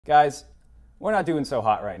Guys, we're not doing so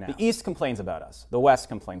hot right now. The East complains about us. The West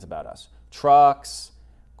complains about us. Trucks,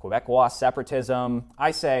 Quebecois separatism. I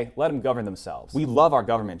say, let them govern themselves. We love our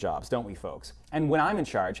government jobs, don't we, folks? And when I'm in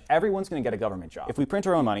charge, everyone's going to get a government job. If we print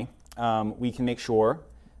our own money, we can make sure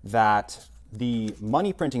that the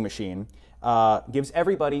money printing machine gives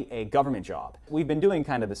everybody a government job. We've been doing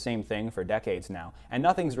kind of the same thing for decades now, and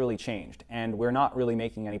nothing's really changed, and we're not really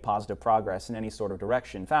making any positive progress in any sort of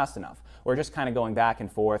direction fast enough. We're just kind of going back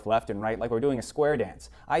and forth, left and right, like we're doing a square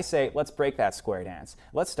dance. I say, let's break that square dance.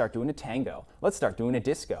 Let's start doing a tango. Let's start doing a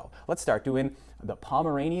disco. Let's start doing the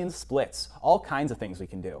Pomeranian splits. All kinds of things we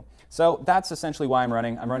can do. So that's essentially why I'm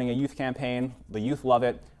running. I'm running a youth campaign. The youth love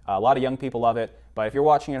it. A lot of young people love it. But if you're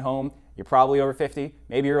watching at home, you're probably over 50,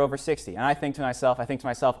 maybe you're over 60. And I think to myself,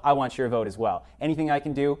 I want your vote as well. Anything I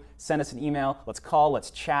can do, send us an email, let's call,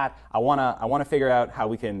 let's chat. I wanna figure out how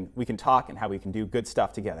we can talk and how we can do good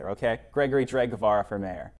stuff together, okay? Gregory Dreg Guevara for mayor.